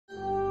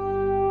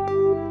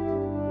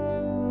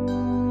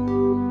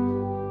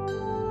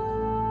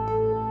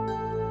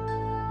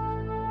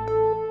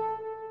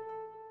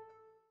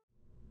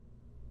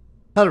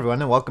Hello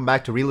everyone and welcome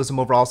back to Realism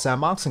Overhaul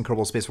Sandbox in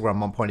Kerbal Space Program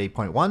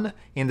 1.8.1.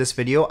 In this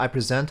video I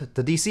present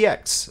the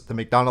DC-X, the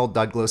McDonnell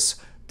Douglas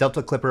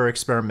Delta Clipper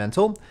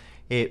Experimental.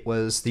 It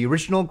was the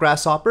original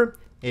Grasshopper.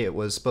 It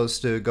was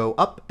supposed to go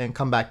up and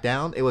come back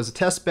down. It was a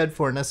test bed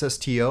for an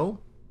SSTO,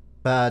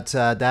 but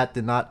that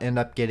did not end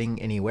up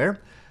getting anywhere.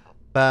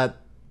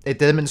 But it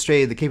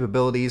demonstrated the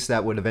capabilities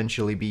that would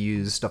eventually be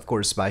used, of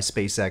course, by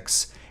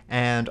SpaceX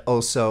and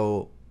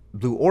also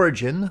Blue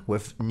Origin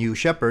with New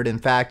Shepard. In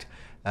fact,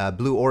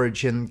 Blue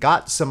Origin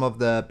got some of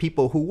the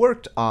people who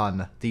worked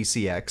on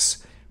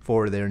DC-X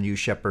for their New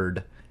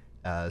Shepard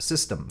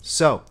system.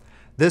 So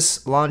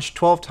this launched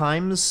 12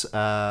 times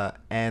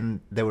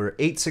and there were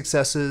 8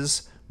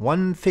 successes,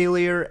 1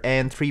 failure,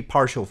 and 3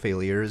 partial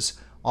failures,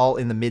 all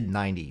in the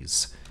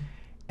mid-90s.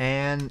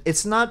 And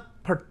it's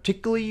not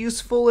particularly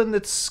useful in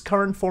its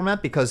current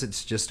format because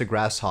it's just a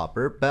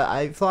Grasshopper, but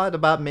I thought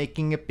about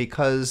making it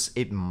because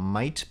it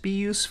might be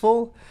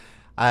useful.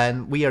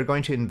 And we are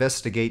going to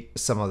investigate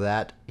some of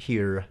that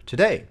here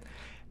today.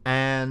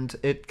 And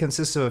it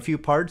consists of a few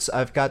parts.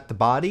 I've got the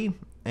body,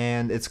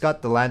 and it's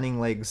got the landing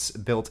legs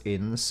built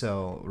in,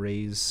 so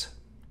raise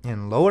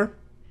and lower.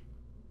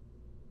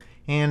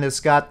 And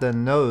it's got the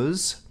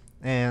nose,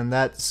 and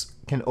that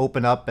can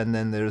open up, and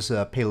then there's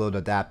a payload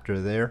adapter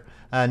there.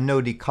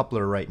 No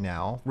decoupler right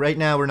now. Right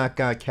now we're not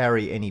going to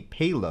carry any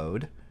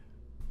payload.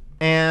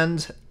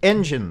 And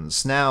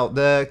engines. Now,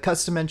 the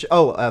custom engine...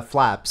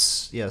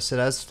 flaps. Yes, it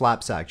has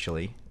flaps,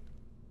 actually.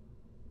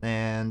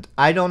 And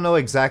I don't know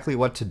exactly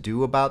what to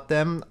do about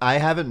them. I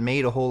haven't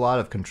made a whole lot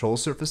of control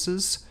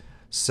surfaces,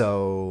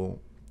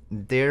 so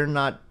they're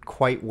not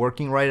quite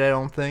working right, I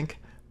don't think.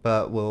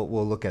 But we'll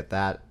look at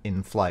that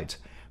in flight.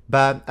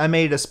 But I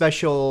made a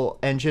special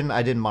engine.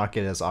 I didn't mark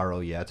it as RO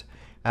yet.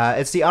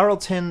 It's the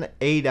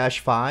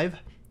RL10A-5,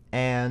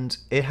 and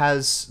it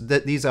has...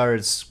 these are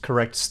its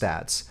correct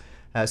stats.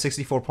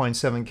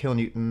 64.7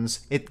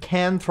 kilonewtons. It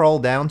can throttle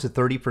down to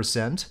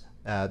 30%.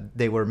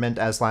 They were meant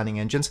as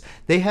landing engines.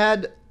 They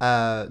had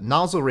a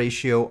nozzle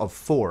ratio of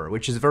 4,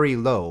 which is very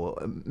low,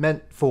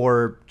 meant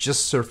for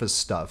just surface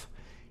stuff.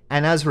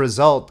 And as a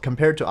result,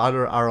 compared to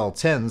other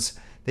RL10s,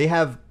 they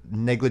have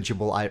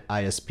negligible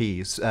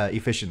ISP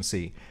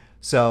efficiency.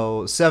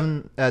 So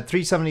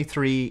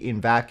 373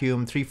 in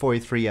vacuum,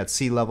 343 at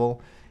sea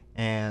level,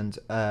 and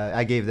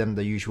I gave them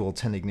the usual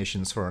 10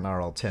 ignitions for an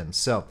RL10.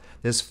 So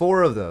there's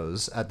 4 of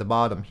those at the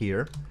bottom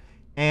here,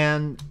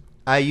 and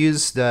I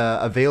used the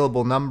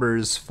available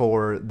numbers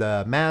for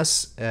the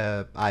mass.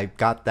 I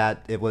got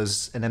that it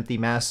was an empty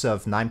mass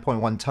of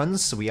 9.1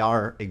 tons, so we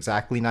are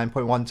exactly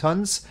 9.1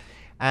 tons,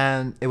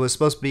 and it was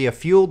supposed to be a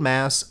fueled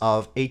mass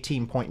of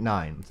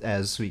 18.9.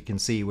 As we can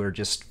see, we're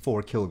just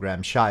 4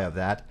 kilograms shy of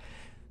that.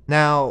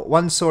 Now,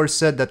 one source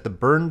said that the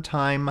burn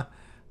time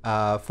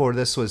for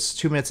this was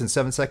 2 minutes and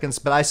 7 seconds,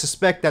 but I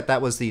suspect that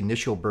that was the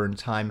initial burn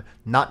time,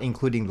 not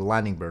including the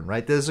landing burn,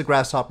 right? This is a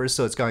Grasshopper,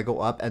 so it's going to go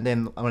up, and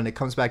then when it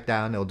comes back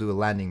down, it'll do a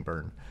landing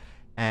burn.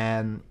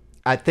 And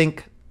I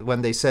think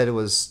when they said it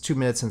was 2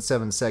 minutes and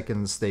 7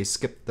 seconds, they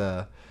skipped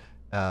the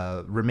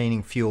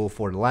remaining fuel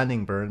for the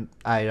landing burn.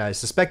 I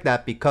suspect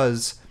that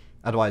because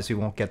otherwise we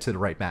won't get to the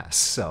right mass.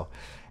 So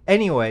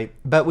anyway,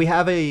 but we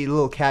have a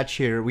little catch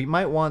here. We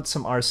might want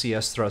some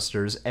RCS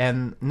thrusters,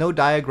 and no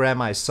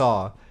diagram I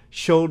saw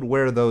showed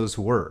where those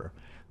were.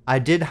 I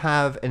did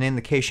have an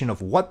indication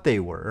of what they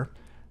were.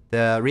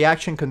 The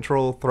reaction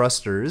control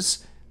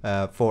thrusters,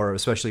 for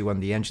especially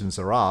when the engines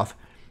are off,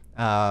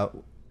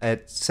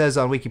 it says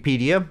on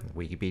Wikipedia,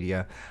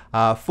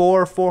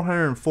 4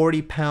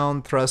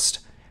 440-pound thrust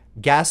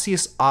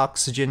gaseous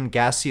oxygen,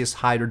 gaseous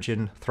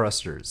hydrogen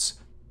thrusters.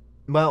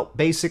 Well,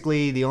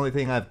 basically the only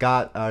thing I've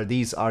got are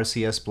these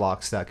RCS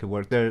blocks that could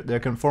work. They're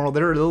conformal.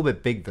 They're a little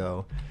bit big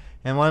though.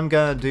 And what I'm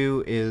gonna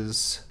do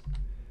is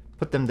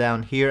put them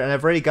down here, and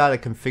I've already got a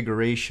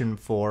configuration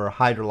for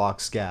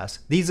Hydrolox gas.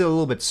 These are a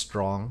little bit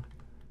strong,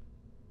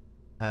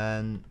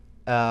 and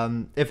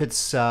if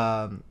it's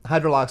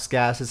Hydrolox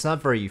gas, it's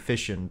not very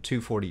efficient,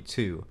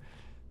 242,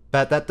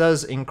 but that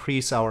does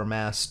increase our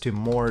mass to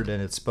more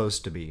than it's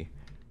supposed to be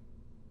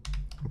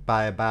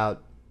by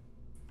about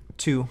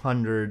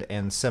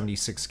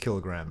 276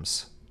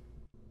 kilograms.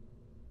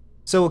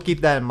 So we'll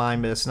keep that in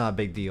mind, but it's not a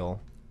big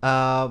deal.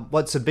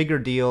 What's a bigger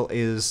deal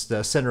is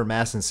the center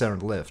mass and center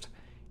lift.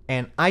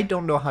 And I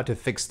don't know how to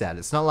fix that.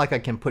 It's not like I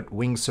can put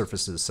wing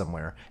surfaces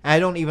somewhere. And I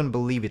don't even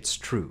believe it's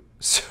true.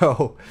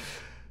 So,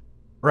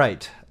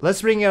 right.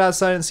 Let's bring it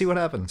outside and see what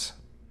happens.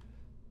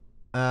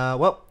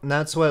 Well,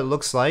 that's what it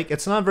looks like.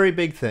 It's not a very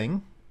big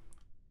thing.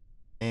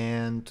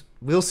 And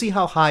we'll see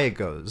how high it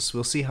goes.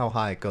 We'll see how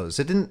high it goes.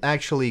 It didn't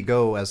actually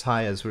go as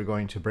high as we're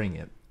going to bring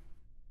it.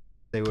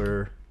 They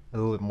were a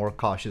little bit more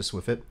cautious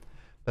with it.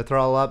 The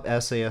throttle up,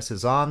 SAS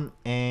is on,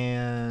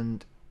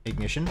 and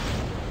ignition.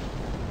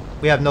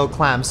 We have no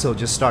clamps, so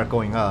just start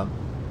going up.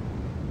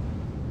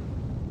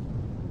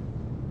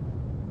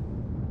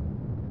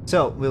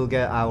 So we'll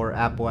get our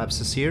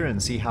apoapsis here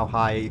and see how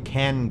high it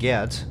can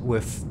get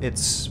with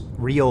its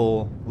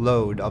real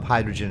load of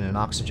hydrogen and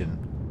oxygen.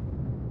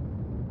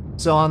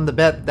 So on the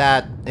bet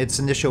that its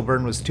initial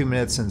burn was 2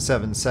 minutes and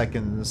 7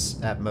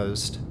 seconds at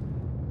most,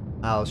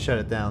 I'll shut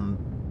it down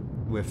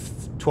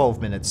with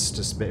 12 minutes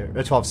to spare,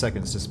 12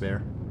 seconds to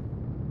spare.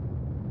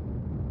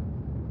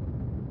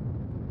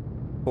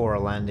 For a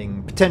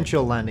landing,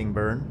 potential landing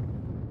burn.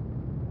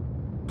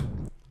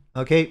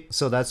 Okay,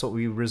 so that's what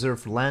we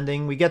reserve for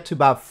landing. We get to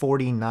about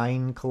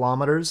 49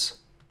 kilometers.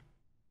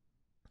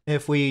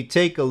 If we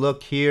take a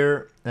look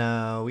here,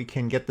 we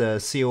can get the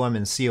COM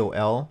and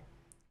COL.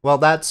 Well,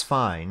 that's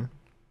fine,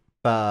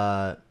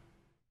 but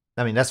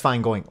I mean, that's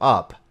fine going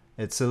up.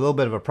 It's a little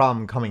bit of a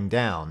problem coming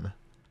down.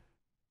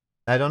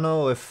 I don't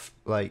know if,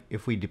 like,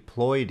 if we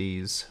deploy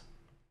these,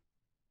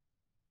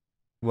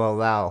 well,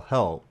 that'll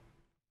help.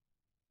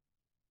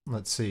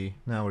 Let's see,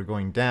 now we're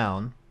going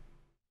down.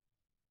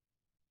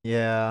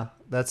 Yeah,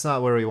 that's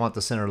not where we want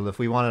the center lift.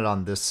 We want it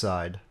on this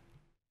side.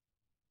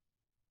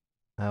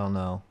 I don't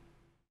know.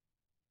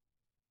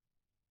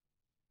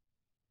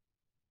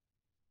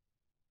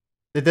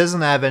 It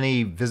doesn't have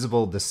any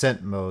visible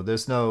descent mode.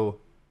 There's no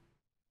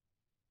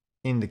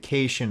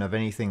indication of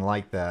anything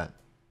like that.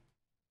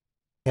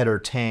 Header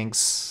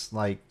tanks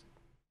like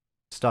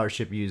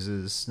Starship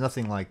uses,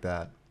 nothing like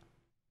that.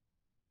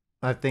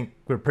 I think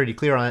we're pretty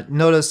clear on it.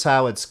 Notice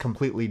how it's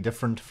completely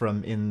different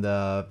from in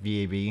the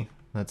VAB.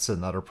 That's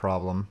another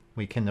problem.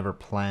 We can never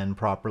plan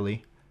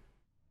properly.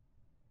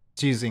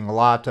 It's using a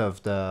lot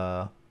of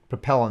the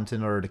propellant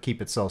in order to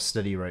keep itself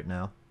steady right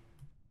now.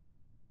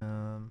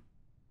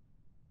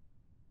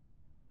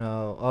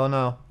 Oh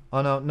no.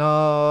 Oh no, no!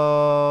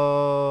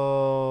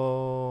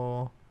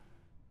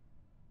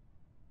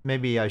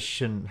 Maybe I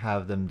shouldn't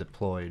have them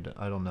deployed.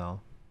 I don't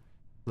know.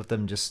 Let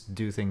them just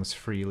do things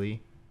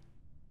freely.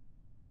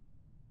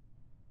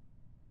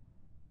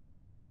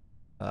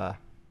 I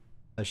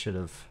should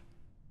have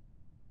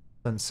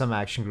done some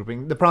action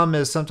grouping. The problem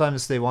is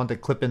sometimes they want to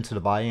clip into the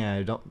body and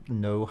I don't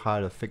know how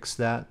to fix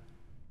that.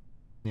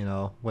 You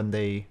know, when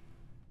they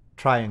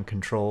try and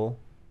control,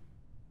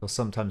 they'll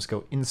sometimes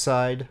go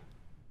inside.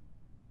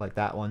 Like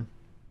that one.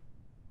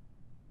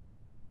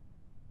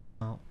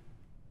 Oh.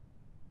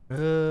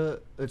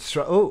 It's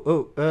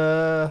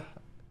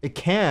it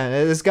can.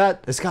 It's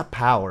got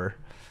power.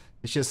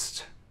 It's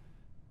just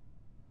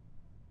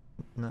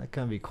not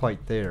gonna be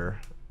quite there.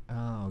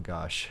 Oh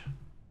gosh.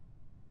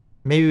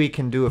 Maybe we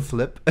can do a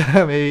flip.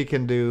 Maybe we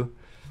can do.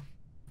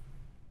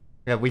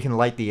 Yeah, we can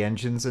light the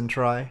engines and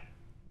try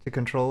to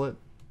control it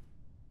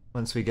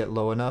once we get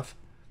low enough.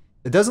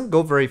 It doesn't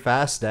go very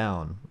fast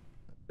down.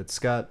 It's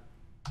got.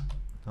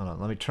 Hold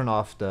on, let me turn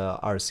off the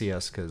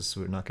RCS because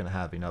we're not going to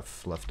have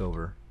enough left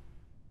over.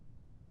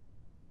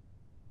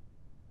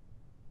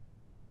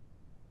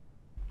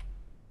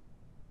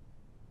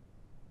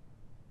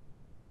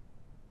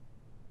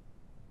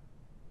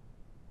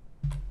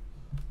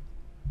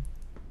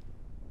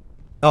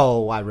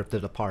 Oh, I ripped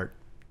it apart.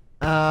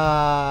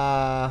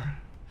 Yeah,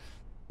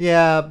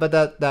 but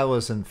that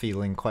wasn't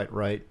feeling quite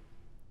right.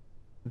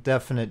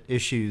 Definite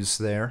issues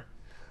there.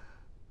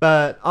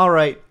 But,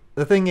 alright.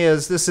 The thing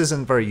is, this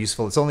isn't very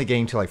useful. It's only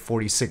getting to like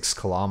 46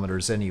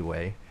 kilometers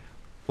anyway.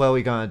 What are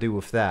we gonna do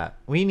with that?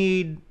 We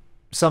need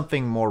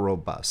something more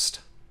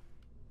robust.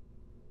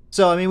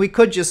 So, I mean, we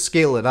could just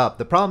scale it up.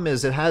 The problem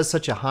is it has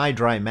such a high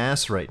dry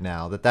mass right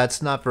now that that's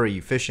not very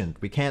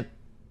efficient. We can't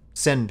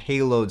send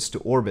payloads to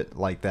orbit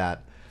like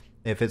that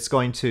if it's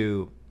going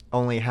to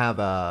only have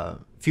a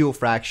fuel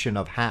fraction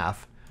of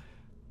half.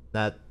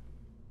 That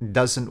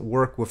doesn't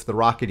work with the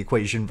rocket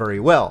equation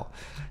very well.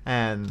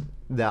 And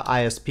the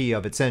ISP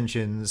of its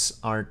engines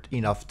aren't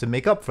enough to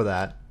make up for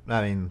that.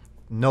 I mean,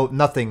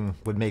 nothing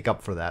would make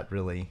up for that,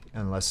 really,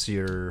 unless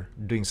you're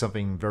doing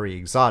something very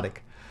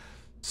exotic.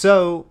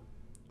 So,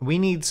 we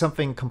need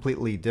something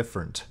completely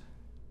different.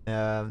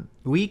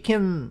 We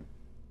can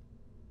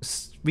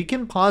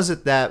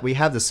posit that we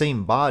have the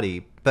same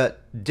body,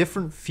 but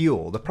different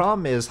fuel. The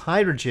problem is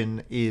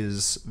hydrogen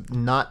is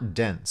not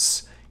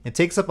dense. It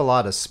takes up a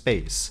lot of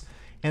space.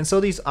 And so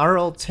these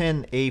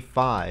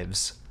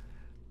RL-10A5s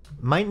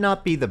might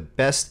not be the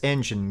best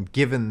engine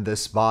given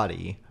this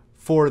body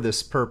for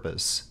this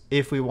purpose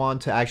if we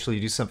want to actually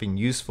do something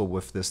useful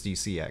with this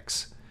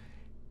DC-X.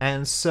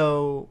 And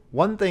so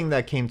one thing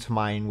that came to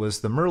mind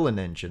was the Merlin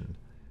engine,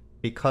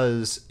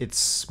 because it's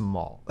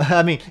small.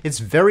 I mean, it's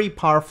very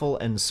powerful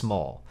and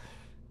small.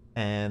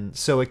 And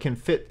so it can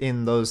fit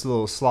in those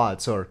little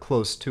slots or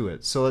close to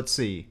it. So let's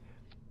see.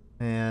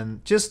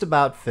 And just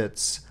about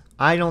fits.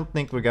 I don't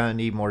think we're gonna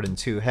need more than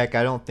 2. Heck,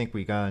 I don't think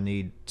we're gonna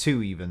need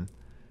 2 even.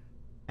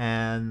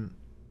 And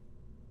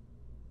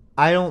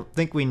I don't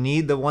think we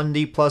need the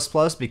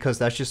 1D++ because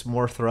that's just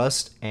more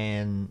thrust,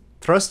 and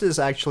thrust is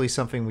actually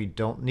something we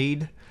don't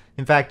need.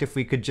 In fact, if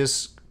we could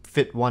just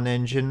fit one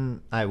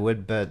engine, I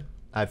would, but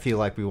I feel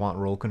like we want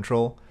roll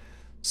control.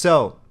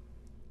 So,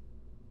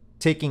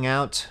 taking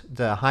out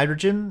the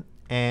hydrogen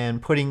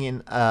and putting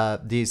in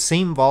the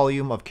same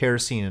volume of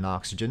kerosene and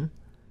oxygen,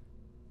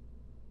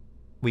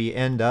 we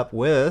end up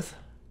with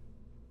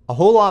a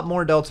whole lot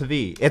more delta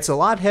V. It's a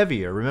lot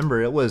heavier.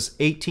 Remember, it was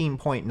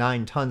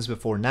 18.9 tons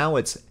before. Now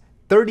it's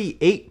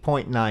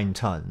 38.9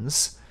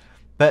 tons.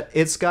 but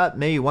it's got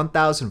maybe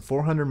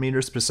 1,400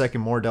 meters per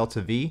second more delta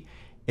V.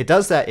 It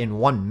does that in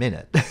 1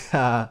 minute,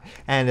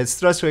 and its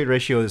thrust weight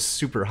ratio is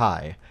super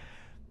high.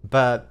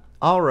 But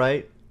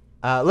alright,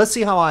 let's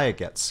see how high it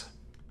gets.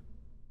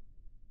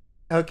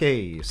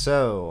 Okay,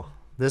 so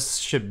this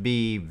should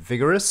be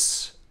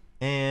vigorous,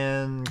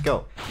 and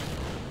go.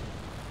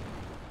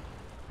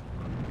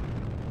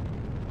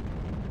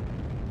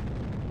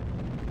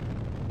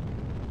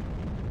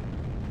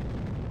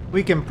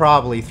 We can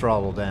probably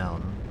throttle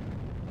down.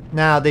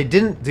 Now, they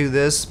didn't do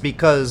this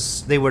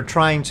because they were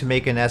trying to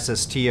make an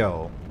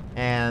SSTO,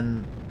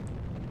 and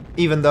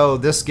even though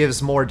this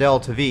gives more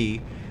delta V,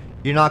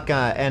 you're not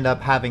gonna end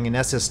up having an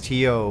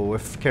SSTO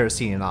with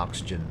kerosene and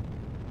oxygen.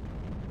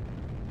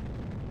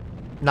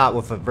 Not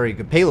with a very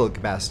good payload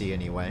capacity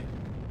anyway.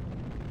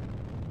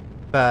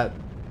 But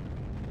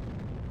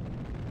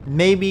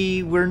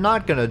maybe we're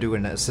not gonna do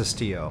an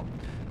SSTO.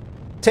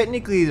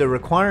 Technically, the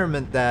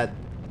requirement that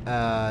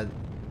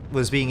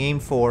was being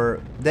aimed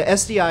for, the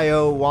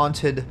SDIO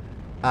wanted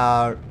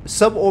a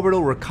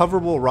suborbital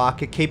recoverable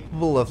rocket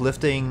capable of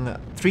lifting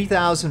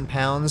 3,000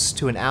 pounds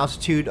to an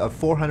altitude of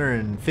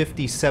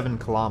 457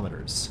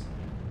 kilometers.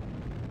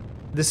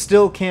 This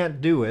still can't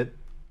do it,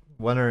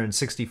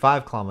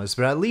 165 kilometers,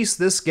 but at least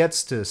this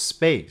gets to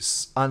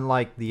space,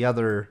 unlike the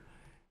other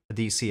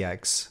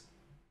DC-X.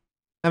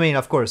 I mean,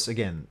 of course,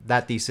 again,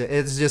 that DC,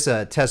 it's just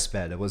a test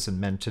bed. It wasn't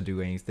meant to do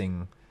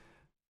anything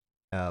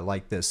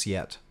like this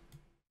yet.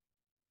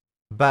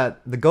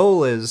 But the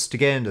goal is to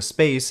get into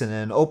space and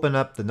then open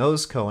up the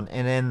nose cone,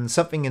 and then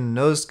something in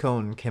the nose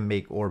cone can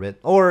make orbit,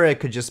 or it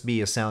could just be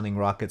a sounding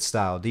rocket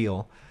style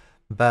deal.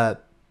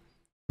 But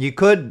you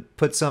could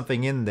put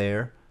something in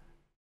there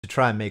to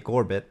try and make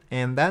orbit,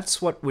 and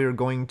that's what we're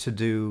going to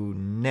do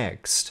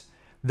next.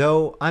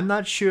 Though I'm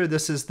not sure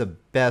this is the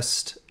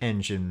best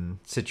engine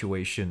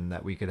situation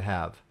that we could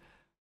have.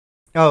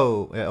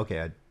 Oh,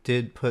 okay, I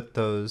did put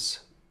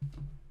those.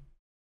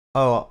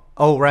 Oh,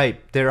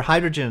 right. They're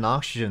hydrogen and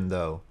oxygen,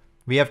 though.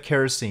 We have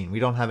kerosene. We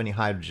don't have any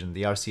hydrogen.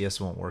 The RCS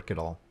won't work at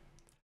all.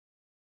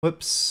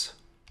 Whoops.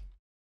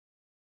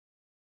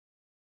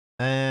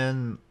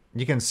 And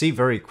you can see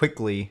very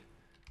quickly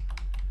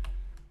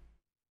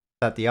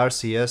that the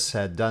RCS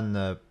had done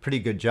a pretty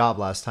good job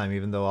last time,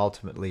 even though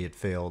ultimately it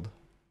failed.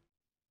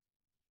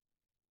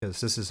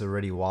 Because this is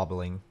already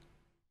wobbling.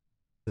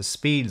 The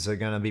speeds are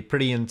going to be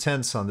pretty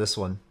intense on this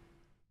one.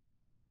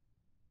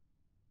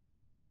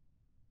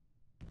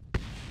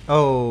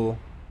 Oh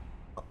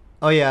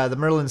yeah, the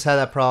Merlins had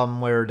that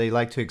problem where they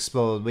like to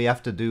explode. We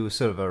have to do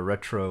sort of a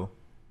retro.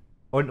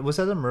 Or was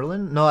that a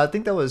Merlin? No, I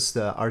think that was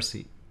the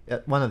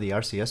one of the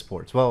RCS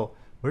ports. Well,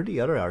 where do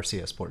the other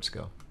RCS ports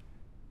go?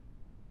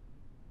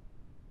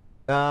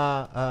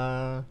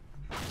 I'm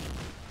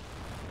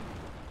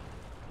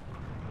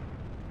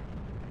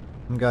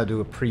gonna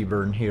do a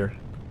pre-burn here.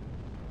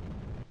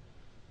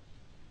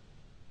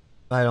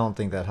 I don't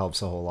think that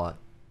helps a whole lot.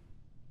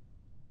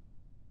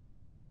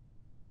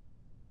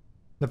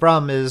 The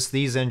problem is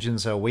these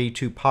engines are way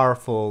too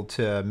powerful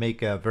to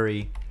make a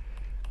very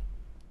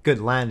good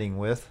landing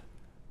with.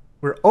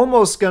 We're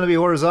almost going to be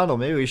horizontal.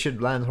 Maybe we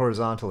should land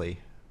horizontally.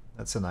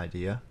 That's an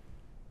idea.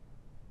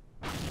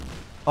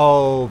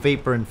 Oh,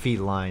 vapor and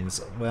feed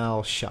lines.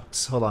 Well,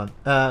 shucks. Hold on.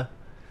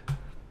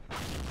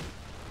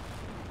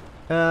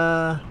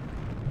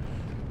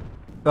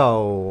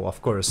 Oh,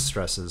 of course,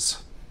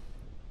 stresses.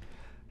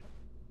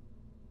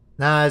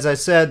 Now, as I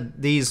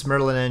said, these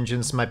Merlin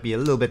engines might be a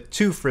little bit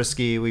too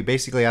frisky. We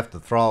basically have to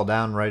throttle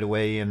down right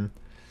away, and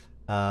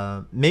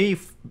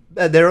maybe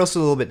they're also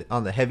a little bit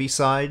on the heavy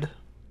side.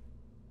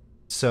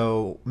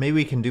 So maybe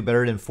we can do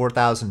better than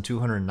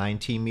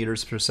 4,219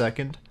 meters per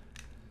second.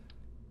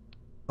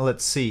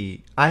 Let's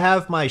see. I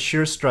have my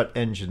shear strut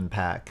engine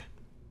pack,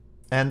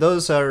 and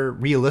those are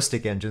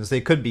realistic engines. They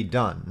could be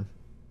done,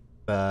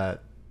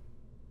 but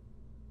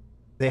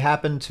they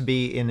happen to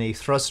be in a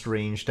thrust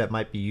range that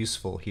might be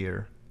useful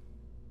here.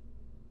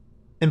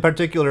 In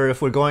particular,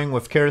 if we're going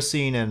with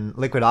kerosene and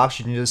liquid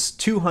oxygen, just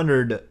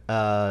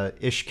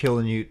 200-ish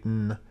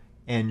kilonewton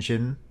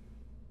engine.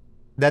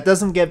 That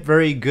doesn't get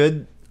very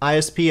good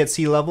ISP at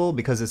sea level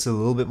because it's a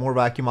little bit more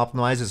vacuum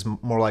optimized. It's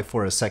more like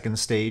for a second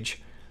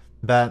stage.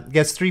 But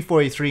gets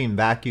 343 in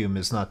vacuum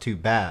is not too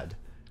bad.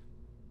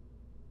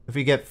 If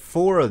we get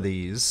 4 of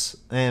these,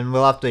 and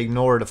we'll have to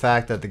ignore the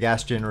fact that the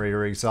gas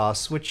generator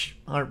exhausts, which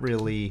aren't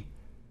really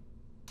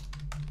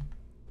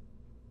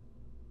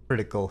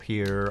critical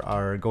here,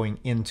 are going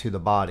into the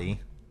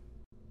body.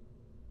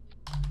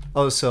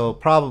 Oh, so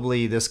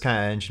probably this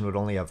kind of engine would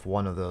only have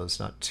 1 of those,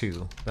 not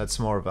 2. That's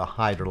more of a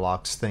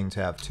Hydrolox thing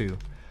to have 2.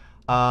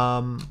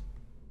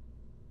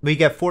 We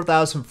get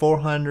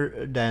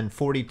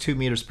 4,442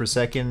 meters per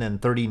second and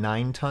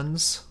 39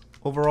 tons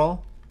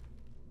overall.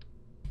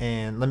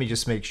 And let me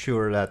just make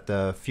sure that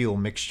the fuel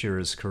mixture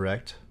is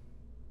correct.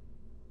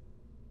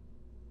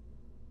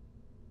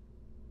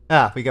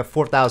 We got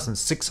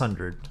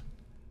 4,600.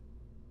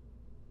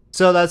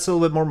 So that's a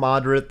little bit more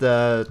moderate.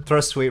 The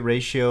thrust weight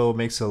ratio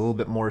makes a little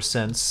bit more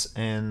sense,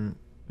 and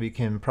we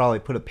can probably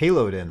put a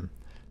payload in.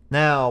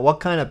 Now, what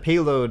kind of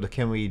payload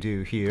can we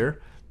do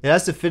here? It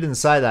has to fit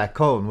inside that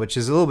cone, which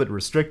is a little bit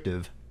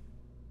restrictive.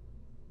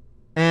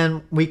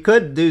 And we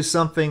could do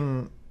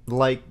something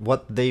like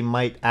what they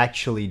might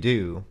actually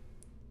do.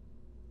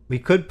 We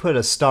could put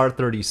a Star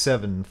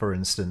 37, for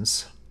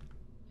instance.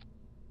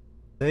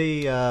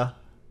 They, if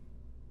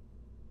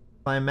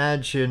I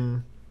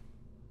imagine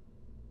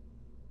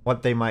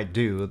what they might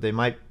do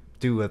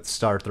with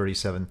Star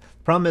 37.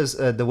 Problem is,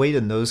 the way the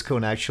nose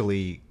cone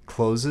actually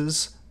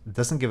closes, it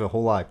doesn't give a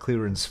whole lot of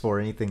clearance for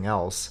anything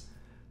else.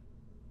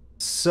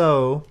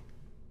 So,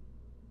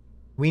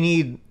 we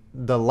need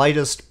the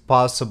lightest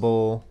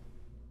possible,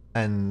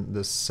 and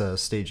this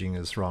staging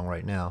is wrong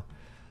right now,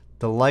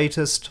 the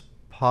lightest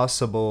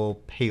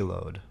possible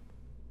payload.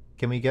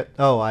 Can we get,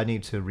 oh, I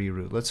need to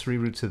reroute. Let's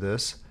reroute to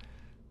this.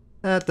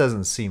 That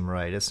doesn't seem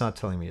right. It's not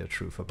telling me the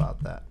truth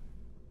about that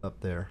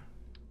up there.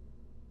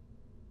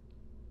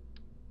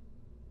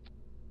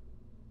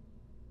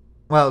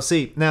 Well,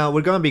 see, now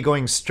we're going to be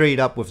going straight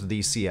up with the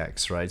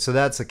DC-X, right? So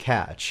that's a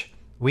catch.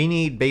 We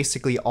need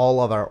basically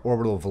all of our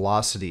orbital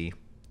velocity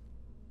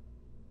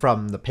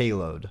from the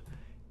payload.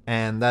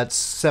 And that's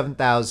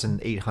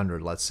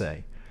 7,800, let's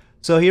say.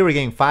 So here we're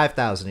getting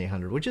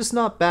 5,800, which is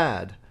not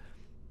bad.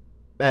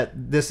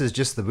 This is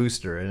just the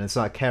booster, and it's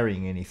not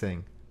carrying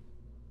anything.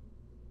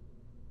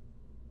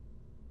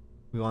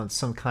 We want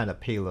some kind of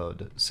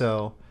payload.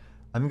 So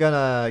I'm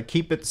gonna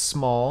keep it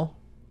small.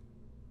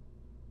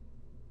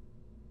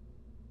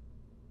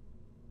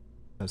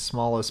 As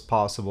small as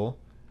possible.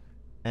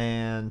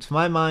 And to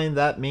my mind,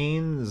 that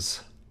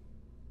means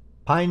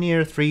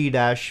Pioneer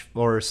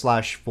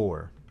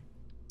 3-4.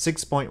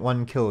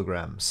 6.1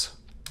 kilograms.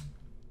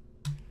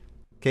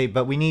 Okay,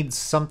 but we need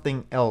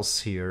something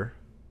else here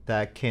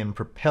that can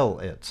propel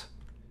it.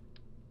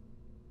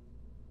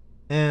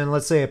 And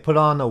let's say I put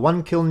on a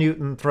 1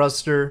 kilonewton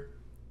thruster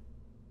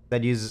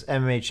that uses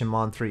MH and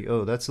Mon 3.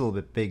 Oh, that's a little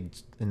bit big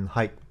in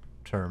height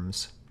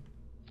terms.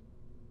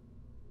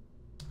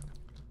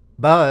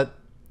 But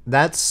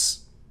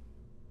that's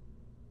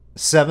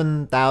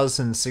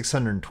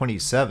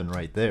 7,627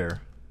 right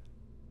there.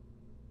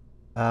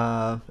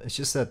 It's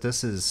just that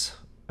this is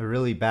a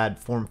really bad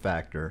form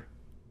factor.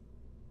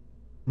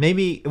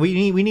 Maybe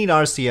we need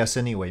RCS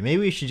anyway.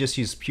 Maybe we should just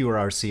use pure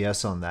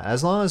RCS on that.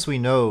 As long as we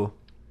know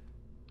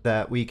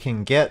that we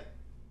can get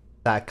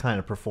that kind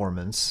of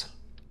performance.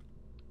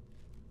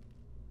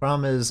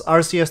 Problem is,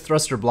 RCS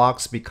thruster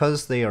blocks,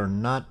 because they are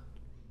not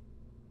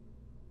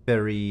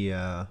very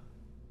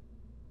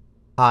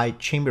high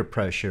chamber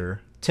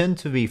pressure, tend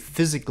to be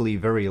physically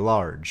very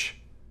large.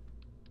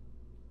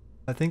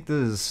 I think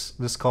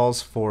this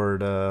calls for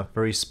the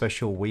very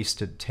special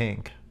wasted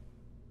tank.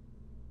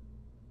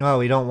 Oh,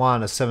 we don't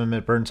want a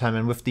 7-minute burn time,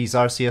 and with these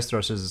RCS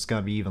thrusters it's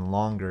going to be even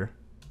longer.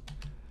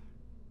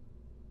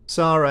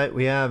 So alright,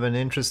 we have an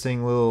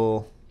interesting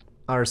little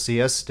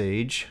RCS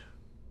stage.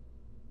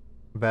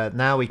 But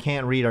now we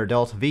can't read our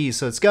delta V,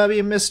 so it's got to be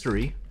a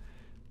mystery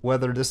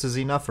whether this is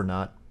enough or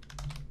not.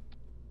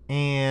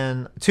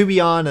 And to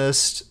be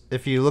honest,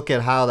 if you look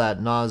at how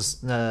that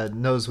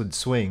nose would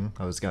swing,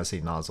 I was going to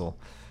say nozzle,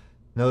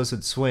 nose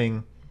would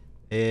swing,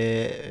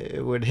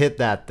 it would hit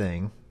that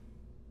thing.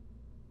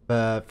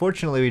 But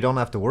fortunately, we don't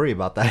have to worry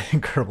about that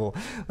in Kerbal.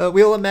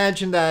 We'll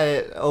imagine that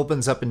it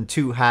opens up in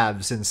 2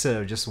 halves instead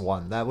of just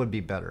 1. That would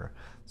be better.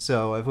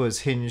 So if it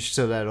was hinged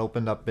so that it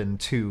opened up in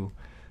 2,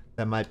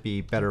 that might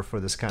be better for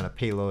this kind of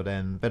payload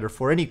and better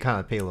for any kind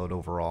of payload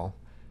overall.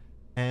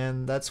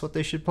 And that's what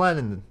they should plan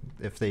in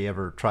if they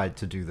ever tried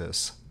to do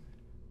this.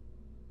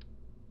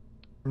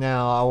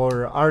 Now,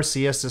 our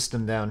RCS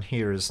system down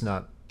here is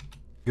not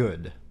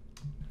good.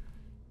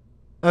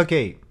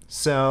 Okay,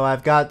 so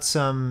I've got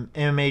some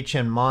MH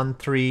and Mon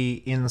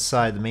 3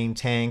 inside the main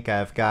tank.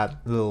 I've got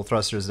little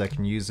thrusters that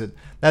can use it.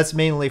 That's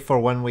mainly for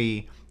when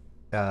we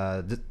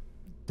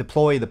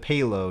deploy the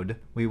payload.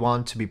 We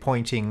want to be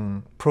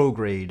pointing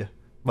prograde,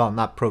 well,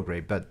 not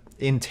prograde, but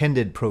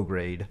intended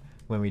prograde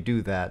when we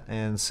do that,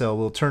 and so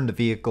we'll turn the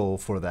vehicle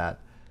for that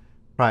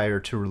prior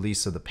to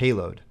release of the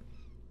payload.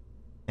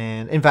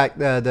 And in fact,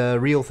 the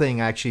real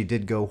thing actually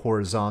did go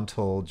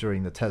horizontal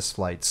during the test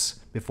flights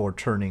before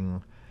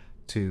turning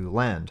to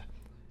land.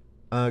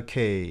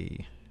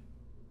 Okay.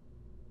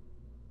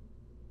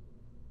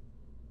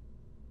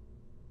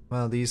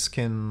 Well, these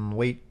can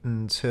wait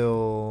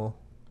until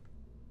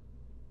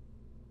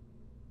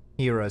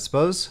here, I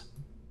suppose.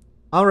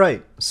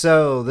 Alright,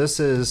 so this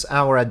is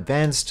our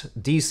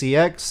advanced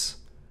DC-X.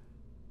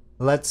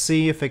 Let's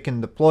see if it can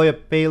deploy a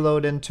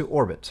payload into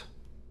orbit.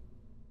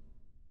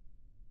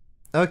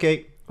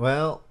 Okay,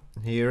 well,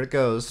 here it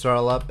goes.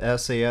 Throttle up,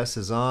 SAS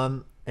is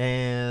on,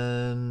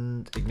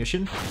 and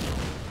ignition.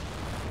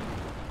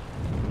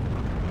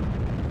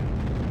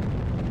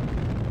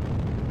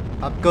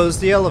 Up goes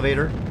the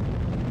elevator.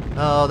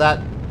 Oh,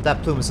 that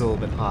plume is a little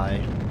bit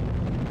high.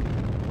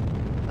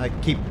 I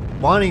keep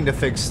wanting to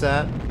fix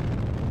that.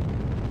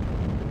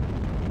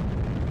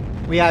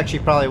 We actually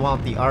probably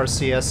want the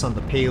RCS on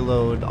the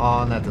payload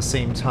on at the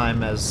same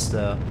time as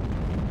the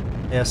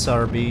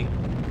SRB.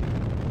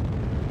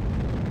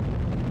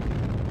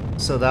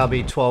 So that'll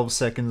be 12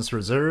 seconds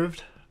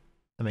reserved.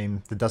 I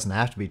mean, it doesn't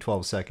have to be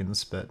 12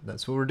 seconds, but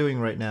that's what we're doing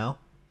right now.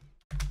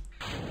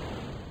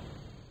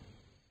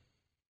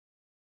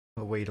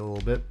 We'll wait a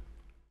little bit.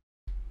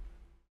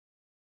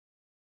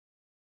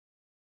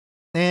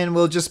 And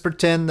we'll just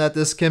pretend that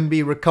this can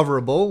be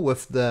recoverable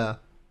with the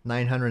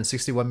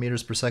 961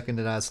 meters per second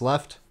it has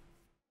left.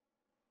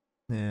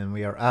 And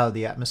we are out of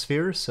the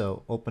atmosphere,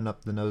 so open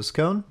up the nose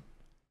cone.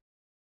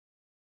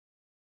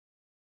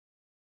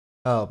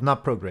 Oh,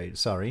 not prograde,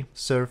 sorry.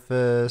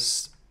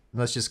 Surface,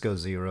 let's just go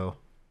 0.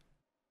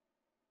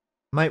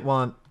 Might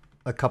want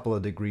a couple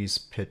of degrees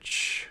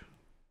pitch.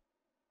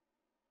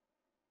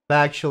 But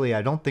actually,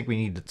 I don't think we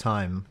need the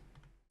time,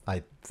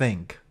 I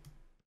think.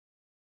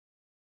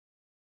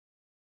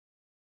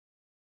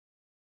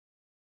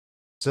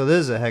 So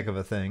this is a heck of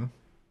a thing.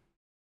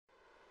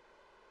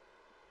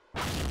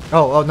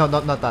 Oh, no,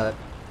 not that.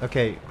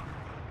 Okay,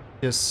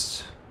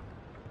 just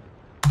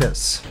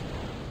this.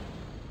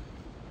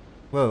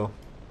 Whoa,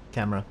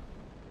 camera.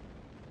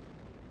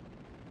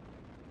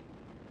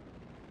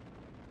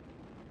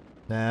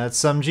 That's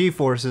some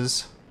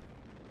G-forces.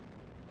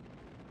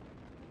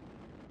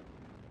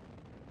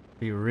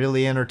 Be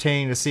really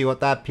entertaining to see what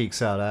that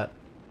peaks out at.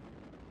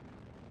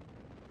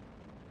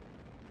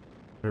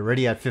 We're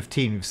already at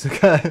 15. We've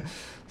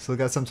still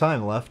got some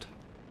time left.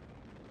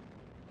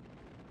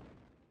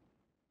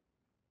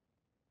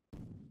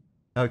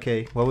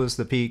 Okay, what was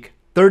the peak?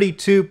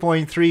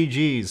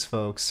 32.3 Gs,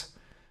 folks.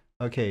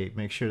 Okay,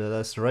 make sure that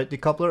that's the right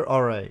decoupler.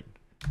 Alright.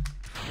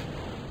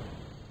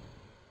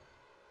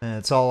 And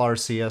it's all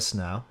RCS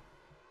now.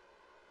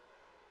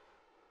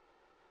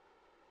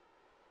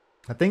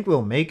 I think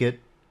we'll make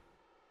it.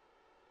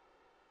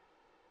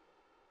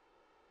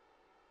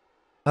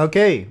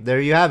 Okay, there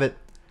you have it.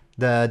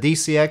 The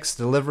DC-X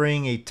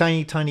delivering a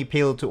tiny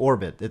payload to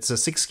orbit. It's a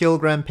 6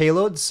 kilogram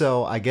payload,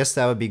 so I guess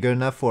that would be good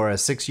enough for a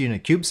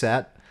 6-unit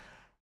CubeSat.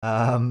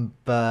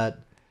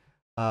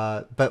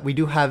 But we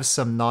do have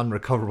some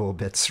non-recoverable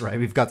bits, right?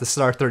 We've got the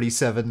Star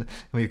 37, and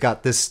we've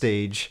got this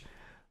stage.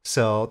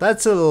 So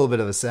that's a little bit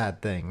of a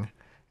sad thing.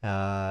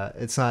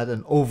 It's not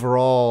an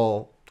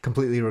overall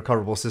completely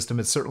recoverable system.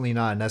 It's certainly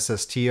not an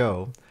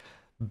SSTO,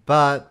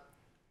 but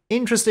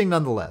interesting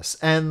nonetheless.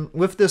 And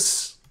with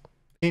this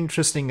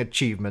interesting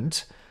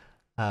achievement,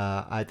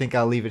 I think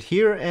I'll leave it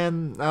here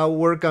and I'll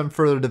work on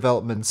further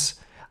developments.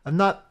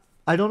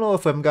 I don't know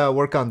if I'm gonna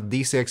work on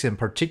the DC-X in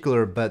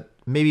particular, but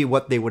maybe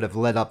what they would have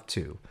led up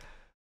to.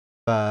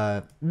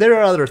 But there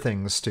are other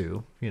things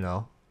too, you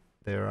know.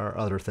 There are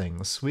other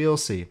things. We'll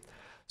see.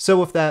 So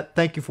with that,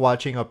 thank you for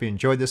watching. I hope you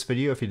enjoyed this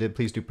video. If you did,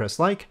 please do press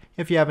like.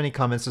 If you have any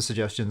comments or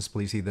suggestions,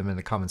 please leave them in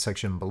the comment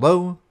section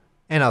below.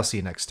 And I'll see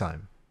you next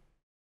time.